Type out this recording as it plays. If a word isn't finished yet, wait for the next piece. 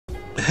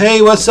Hey,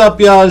 what's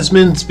up y'all, it's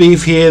Mince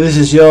Beef here. This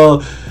is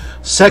your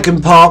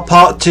second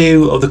part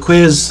 2 of the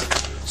quiz.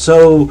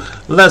 So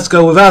let's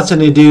go without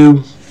any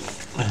ado.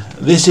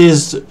 This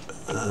is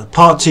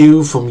part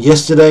 2 from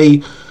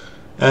yesterday,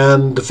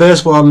 and the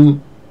first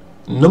one,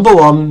 number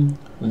 1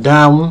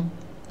 down,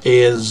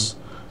 is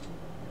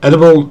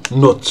edible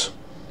nut.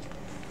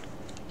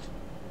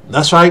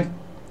 That's right,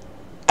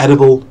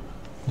 edible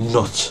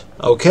nut.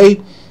 Okay,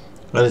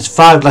 and it's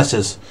 5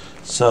 letters,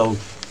 so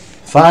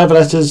 5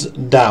 letters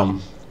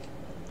down.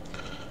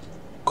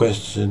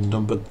 Question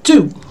number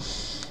 2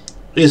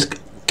 is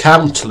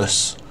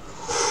countless.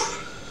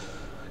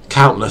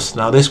 Countless.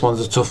 Now this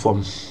one's a tough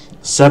one.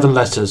 7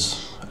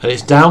 letters, and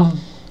it's down,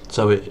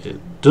 so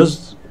it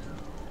does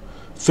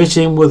fit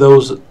in with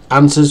those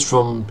answers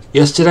from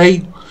yesterday,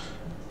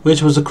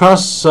 which was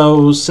across,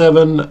 so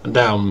 7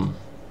 down.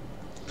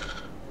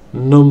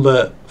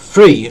 Number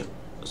 3,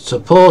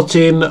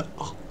 supporting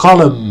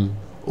column.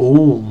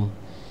 Ooh,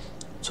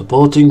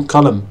 supporting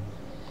column.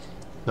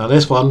 Now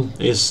this one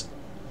is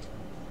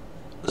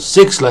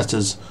 6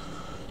 letters,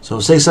 so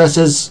 6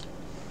 letters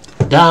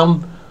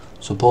down,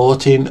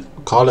 supporting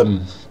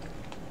column.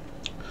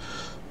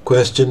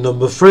 Question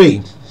number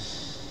 3.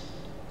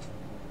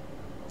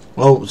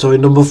 Oh, sorry,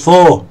 number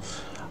 4,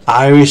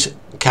 Irish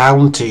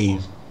county.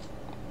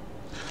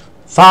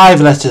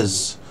 5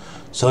 letters.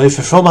 So if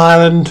you're from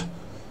Ireland,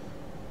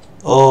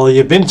 or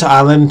you've been to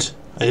Ireland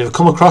and you've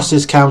come across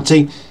this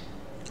county,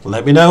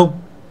 let me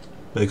know,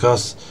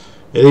 because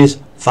it is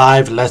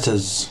 5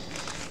 letters.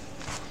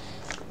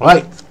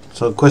 Right,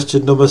 so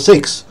question number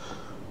 6,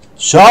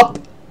 sharp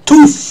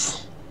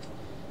tooth.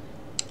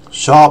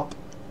 Sharp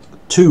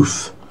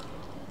tooth.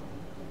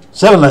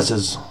 7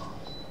 letters.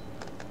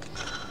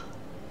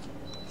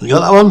 You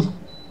got that one?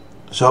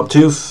 Sharp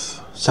tooth,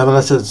 7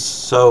 letters.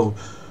 So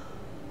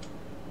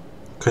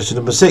question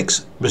number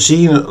 6,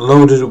 machine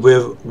loaded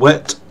with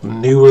wet,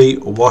 newly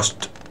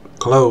washed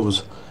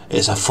clothes.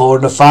 It's a 4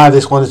 and a 5.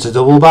 This one is a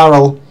double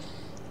barrel.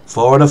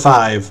 4 and a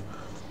 5.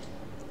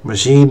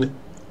 Machine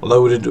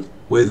loaded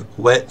with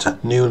wet,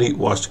 newly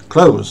washed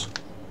clothes.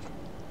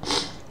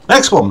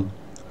 Next one.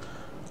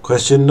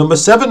 Question number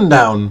 7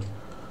 down.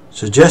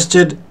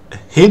 Suggested,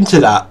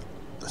 hinted at.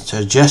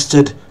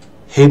 Suggested,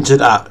 hinted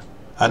at.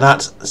 And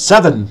that's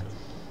 7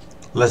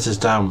 letters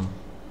down.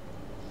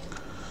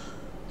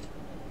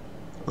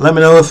 Let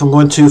me know if I'm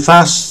going too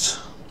fast.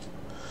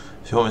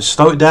 If you want me to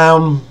slow it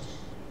down.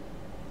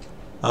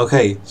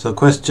 Okay, so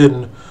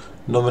question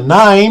number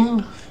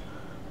 9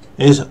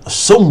 is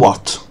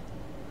somewhat.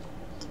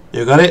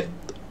 You got it?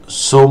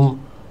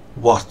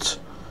 Somewhat.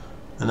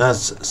 And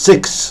that's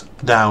 6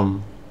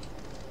 down.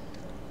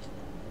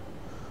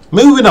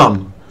 Moving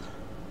on.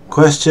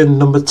 Question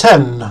number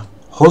 10.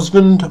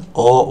 Husband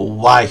or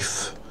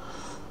wife?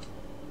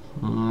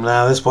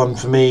 Now this one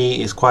for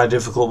me is quite a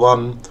difficult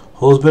one.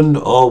 Husband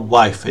or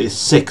wife is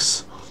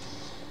 6.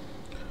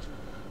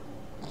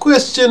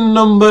 Question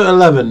number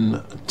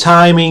 11.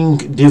 Timing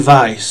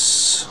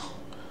device.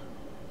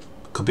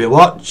 Could be a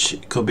watch,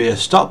 it could be a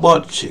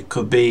stopwatch, it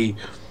could be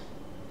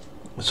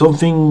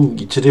something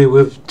to do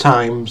with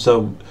time.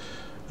 So,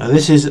 and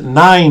this is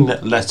 9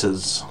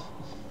 letters.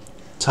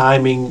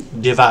 Timing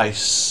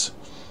device.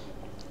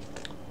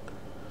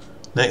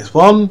 Next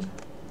one.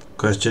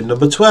 Question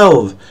number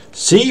 12.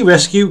 Sea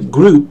rescue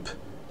group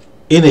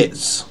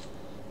units.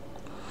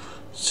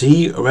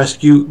 Sea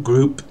rescue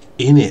group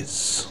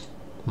units.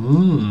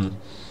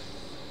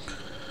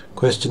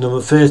 Question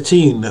number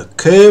 13.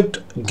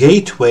 Curved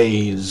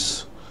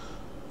gateways.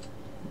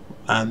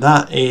 And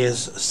that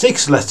is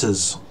 6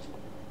 letters.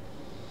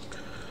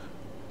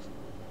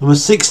 Number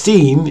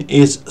 16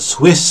 is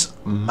Swiss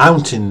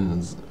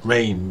Mountains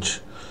Range.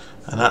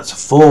 And that's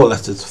 4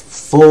 letters.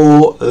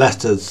 4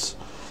 letters.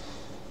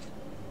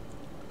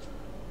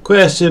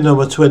 Question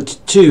number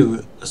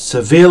 22.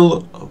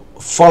 Seville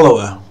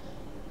follower.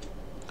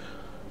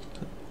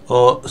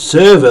 Or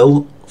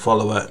Servile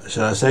follower,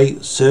 should I say?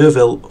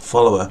 Servile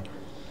follower.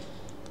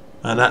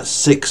 And that's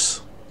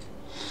 6.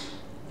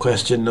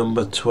 Question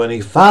number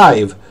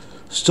 25.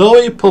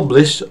 Story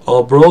published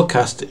or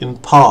broadcast in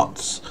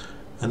parts.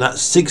 And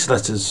that's 6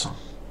 letters.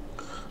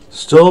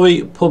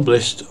 Story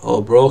published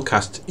or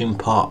broadcast in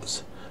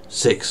parts.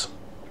 6.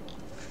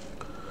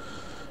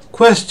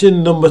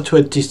 Question number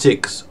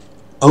 26.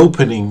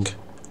 Opening.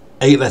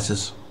 8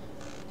 letters.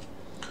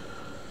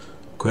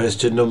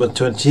 Question number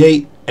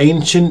 28.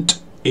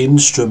 Ancient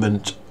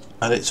instrument.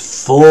 And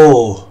it's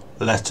 4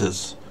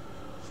 letters.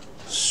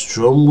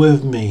 Strum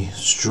with me.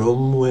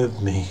 Strum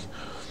with me.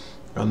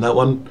 On that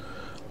one.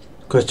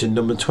 Question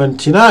number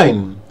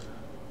 29.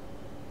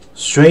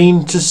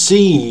 Strain to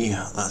see.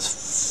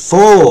 That's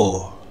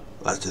 4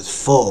 letters.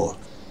 4.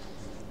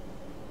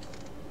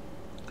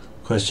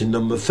 Question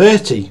number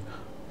 30.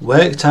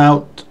 Worked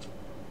out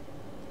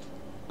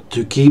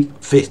to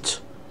keep fit.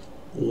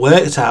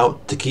 Worked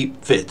out to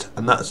keep fit.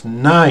 And that's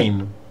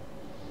 9.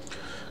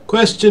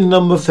 Question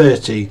number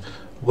 30.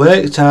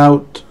 Worked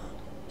out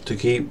to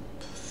keep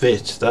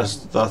fit.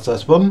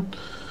 That's one.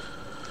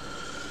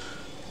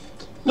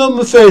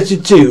 Number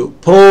 32,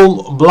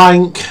 Paul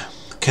Blanc,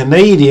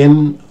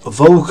 Canadian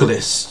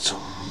vocalist.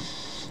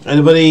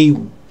 Anybody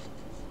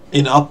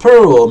in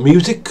opera or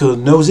music who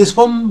knows this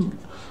one?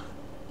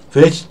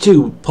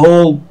 32,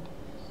 Paul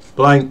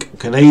Blanc,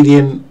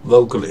 Canadian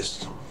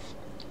vocalist.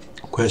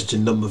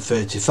 Question number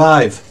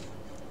 35,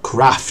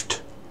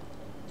 craft.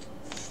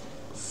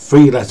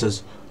 3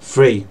 letters,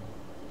 free.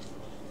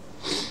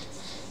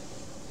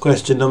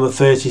 Question number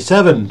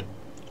 37,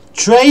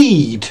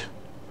 trade.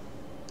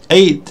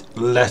 8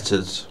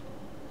 letters.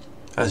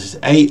 That is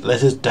 8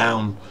 letters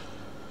down.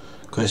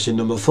 Question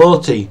number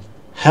 40,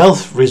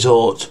 health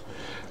resort.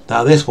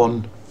 Now this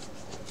one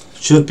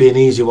should be an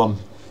easy one.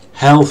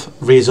 Health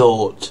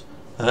resort.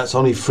 And that's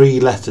only 3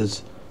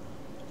 letters.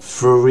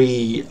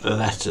 3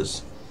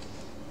 letters.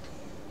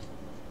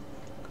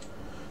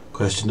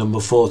 Question number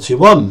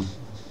 41,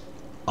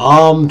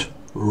 armed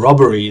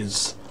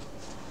robberies.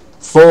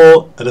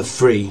 4 and a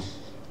 3.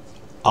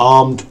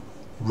 Armed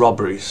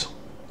robberies.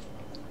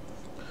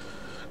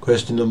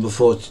 Question number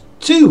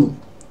 42,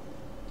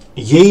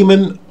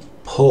 Yemen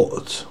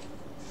Port.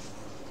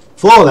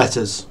 4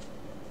 letters.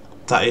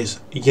 That is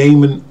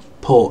Yemen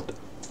Port.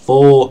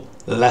 4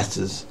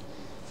 letters.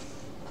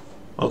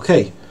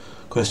 Okay.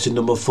 Question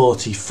number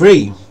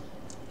 43,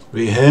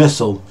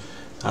 rehearsal.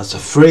 That's a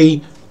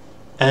 3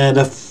 and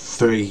a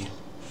 3.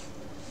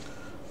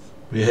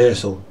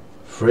 Rehearsal.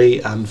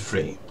 3 and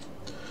 3.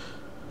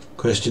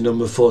 Question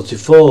number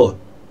 44,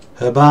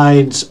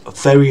 Hebrides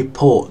Ferry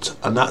Port,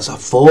 and that's a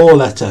 4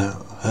 letter.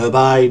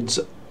 Hebrides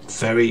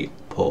Ferry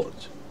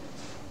Port.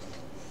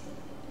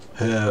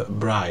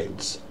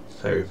 Hebrides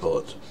Ferry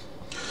Port.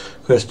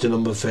 Question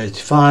number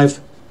 35,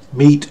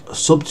 meat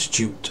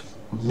substitute.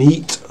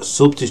 Meat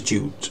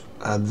substitute,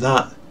 and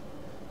that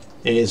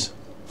is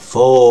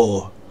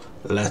 4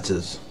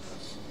 letters.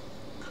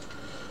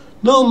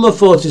 Number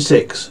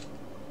 46,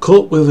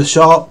 cut with a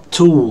sharp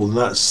tool, and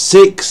that's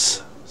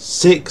 6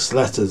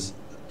 letters.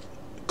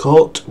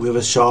 Cut with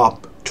a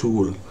sharp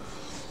tool.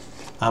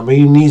 I'm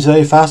reading these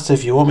very fast.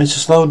 If you want me to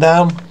slow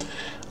down,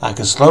 I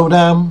can slow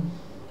down.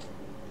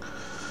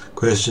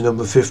 Question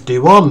number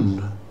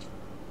 51,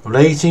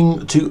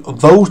 relating to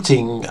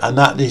voting, and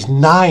that is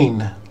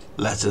 9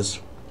 letters.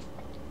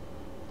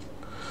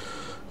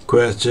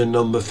 Question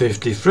number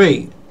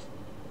 53,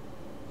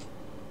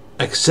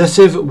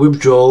 excessive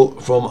withdrawal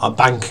from a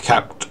bank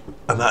account,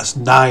 and that's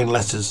 9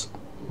 letters.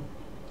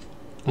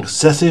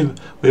 Excessive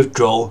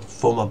withdrawal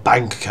from a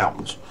bank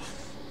account.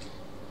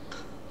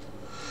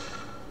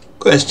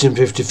 Question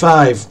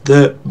 55,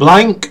 the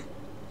Blanc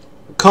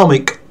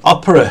comic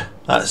opera.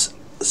 That's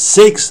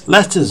 6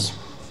 letters.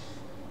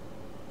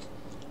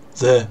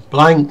 The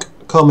Blanc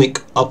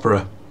comic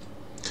opera.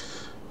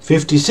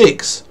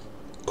 56,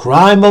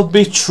 crime of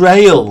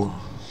betrayal.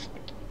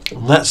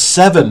 And that's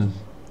 7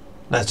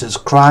 letters.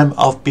 Crime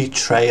of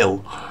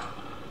betrayal.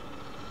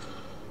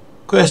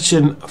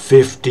 Question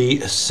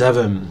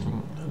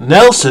 57,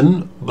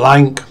 Nelson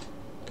Blanc,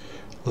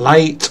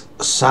 late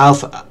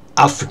South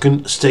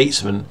African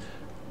statesman.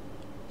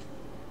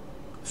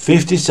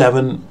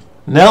 57,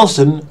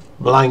 Nelson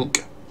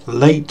Blanc,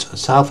 late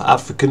South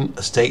African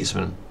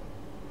statesman.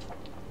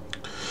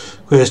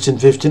 Question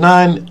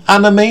 59,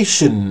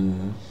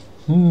 animation.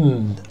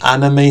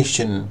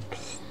 Animation.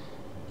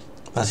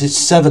 That is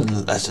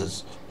 7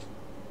 letters.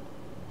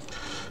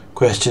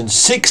 Question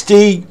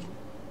 60,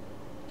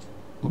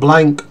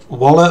 Blank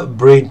Waller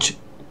Bridge,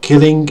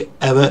 killing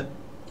ever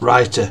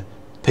writer.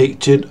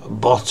 Pictured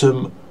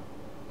bottom.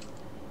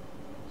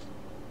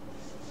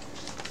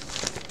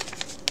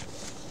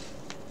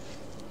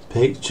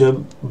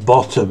 Picture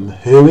bottom.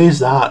 Who is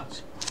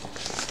that?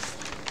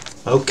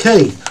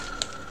 Okay.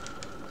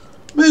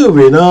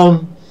 Moving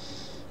on.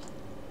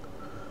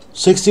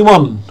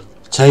 61.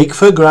 Take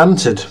for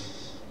granted.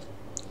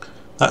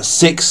 That's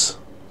 6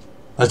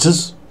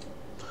 letters.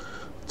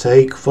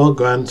 Take for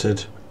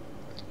granted.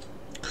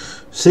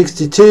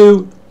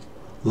 62.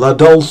 La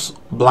Dolce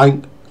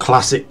Blanc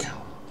classic.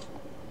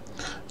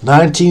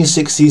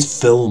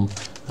 1960s film,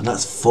 and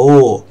that's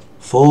 4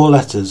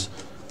 letters.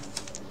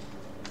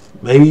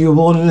 Maybe you were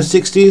born in the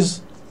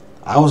 60s.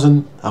 I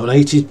wasn't. I'm an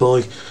 80s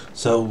boy.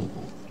 So,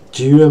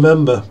 do you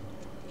remember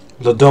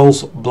La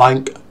Dolce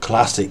Blanc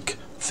classic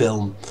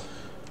film?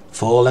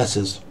 4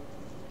 letters.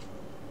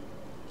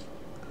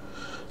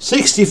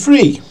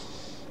 63.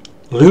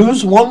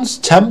 Lose one's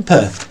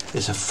temper.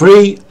 It's a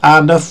 3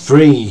 and a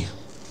 3.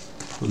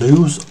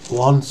 Lose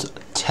one's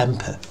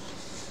temper.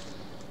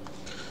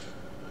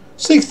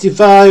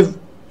 65.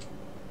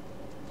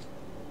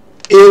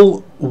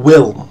 Ill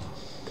will.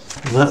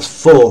 And that's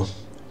 4.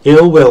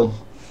 Ill will.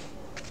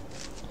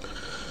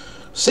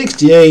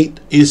 68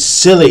 is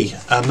silly,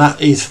 and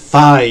that is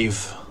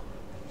 5.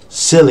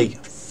 Silly,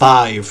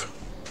 5.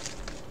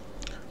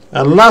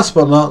 And last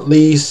but not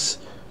least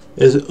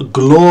is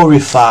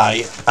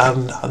glorify,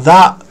 and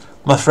that,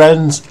 my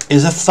friends,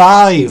 is a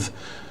 5.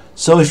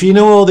 So if you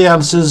know all the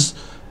answers,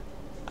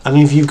 and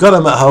if you've got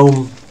them at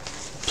home,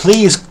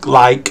 please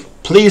like,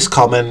 please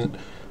comment.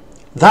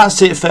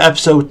 That's it for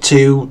episode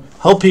 2.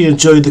 Hope you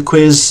enjoyed the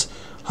quiz.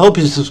 Hope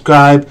you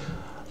subscribe.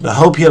 And I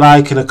hope you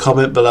like and a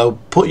comment below.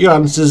 Put your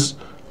answers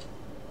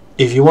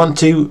if you want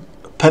to,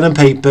 pen and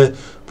paper,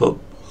 but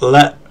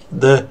let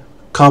the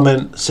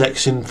comment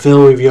section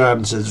fill with your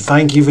answers.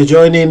 Thank you for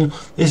joining.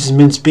 This is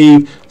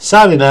Mincebeef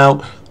signing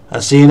out.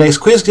 I'll see you next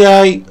quiz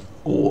guy.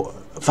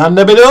 Fan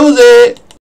never knows it.